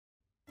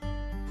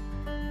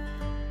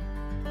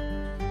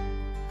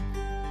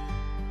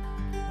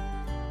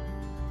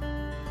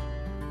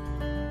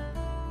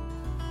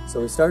So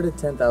we started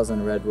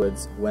 10,000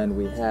 Redwoods when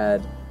we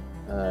had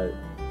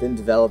been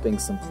developing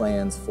some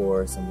plans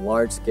for some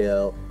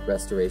large-scale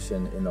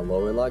restoration in the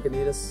lower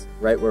Lagunitas.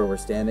 Right where we're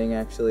standing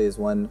actually is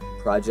one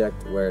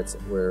project where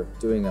we're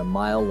doing a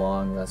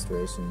mile-long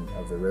restoration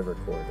of the river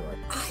corridor.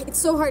 It's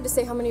so hard to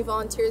say how many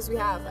volunteers we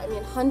have. I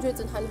mean, hundreds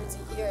and hundreds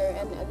a year,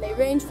 and they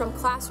range from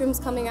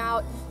classrooms coming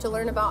out to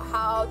learn about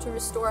how to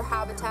restore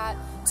habitat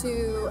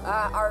to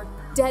our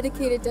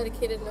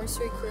dedicated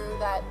nursery crew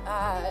that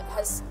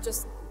has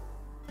just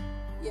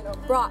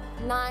brought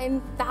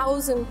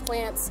 9,000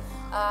 plants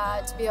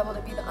to be able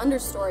to be the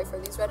understory for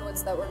these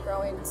redwoods that we're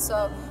growing.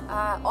 So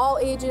all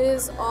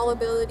ages, all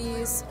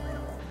abilities.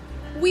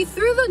 We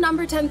threw the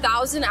number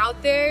 10,000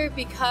 out there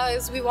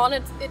because we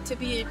wanted it to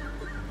be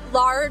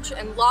large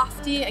and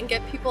lofty and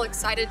get people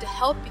excited to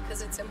help,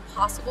 because it's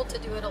impossible to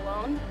do it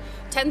alone.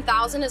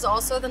 10,000 is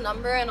also the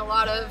number in a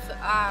lot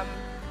of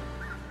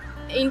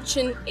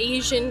ancient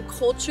Asian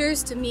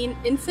cultures to mean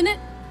infinite.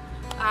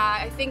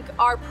 I think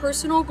our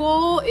personal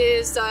goal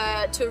is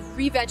to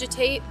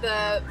revegetate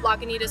the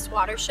Lagunitas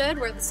watershed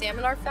where the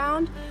salmon are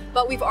found,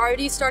 but we've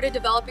already started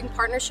developing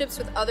partnerships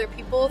with other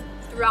people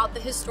throughout the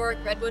historic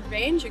Redwood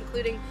Range,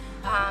 including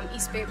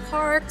East Bay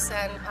Parks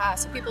and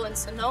some people in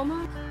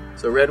Sonoma.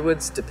 So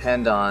redwoods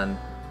depend on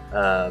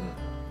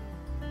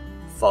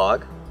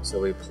fog, so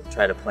we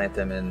try to plant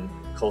them in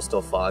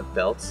coastal fog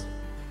belts.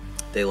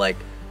 They like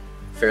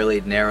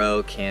fairly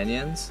narrow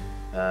canyons,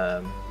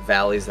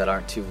 valleys that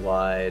aren't too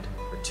wide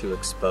or too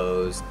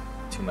exposed,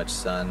 too much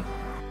sun.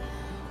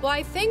 Well,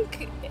 I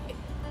think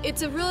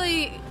it's a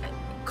really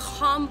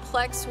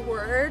complex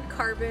word,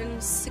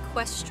 carbon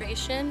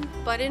sequestration,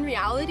 but in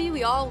reality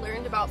we all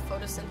learned about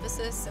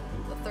photosynthesis in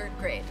the 3rd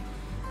grade.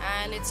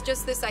 And it's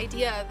just this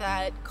idea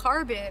that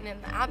carbon in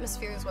the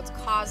atmosphere is what's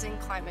causing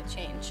climate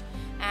change.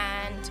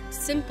 And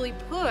simply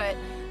put,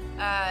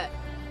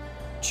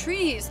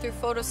 trees through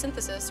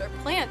photosynthesis, or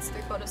plants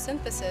through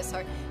photosynthesis,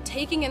 are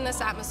taking in this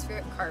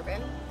atmospheric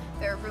carbon,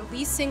 they're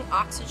releasing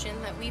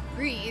oxygen that we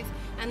breathe,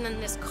 and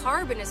then this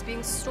carbon is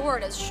being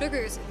stored as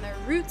sugars in their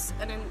roots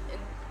and in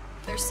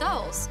their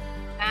cells.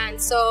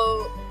 And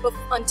so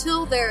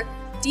until they're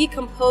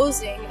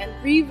decomposing and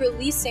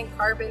re-releasing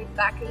carbon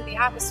back into the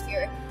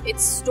atmosphere,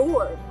 it's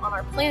stored on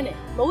our planet.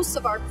 Most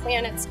of our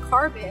planet's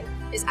carbon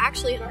is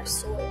actually in our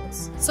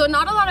soils. So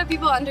not a lot of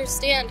people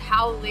understand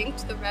how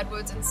linked the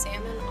redwoods and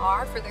salmon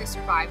are for their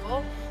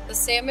survival. The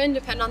salmon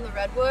depend on the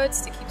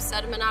redwoods to keep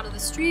sediment out of the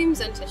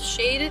streams and to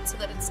shade it so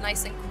that it's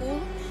nice and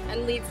cool,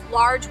 and leave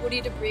large woody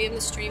debris in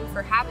the stream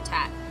for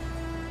habitat.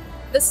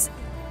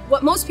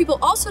 What most people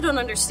also don't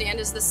understand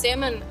is the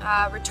salmon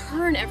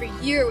return every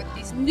year with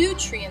these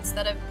nutrients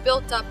that have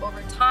built up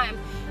over time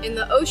in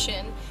the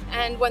ocean,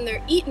 and when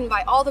they're eaten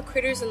by all the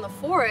critters in the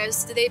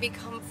forest, they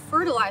become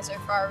fertilizer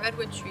for our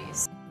redwood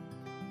trees.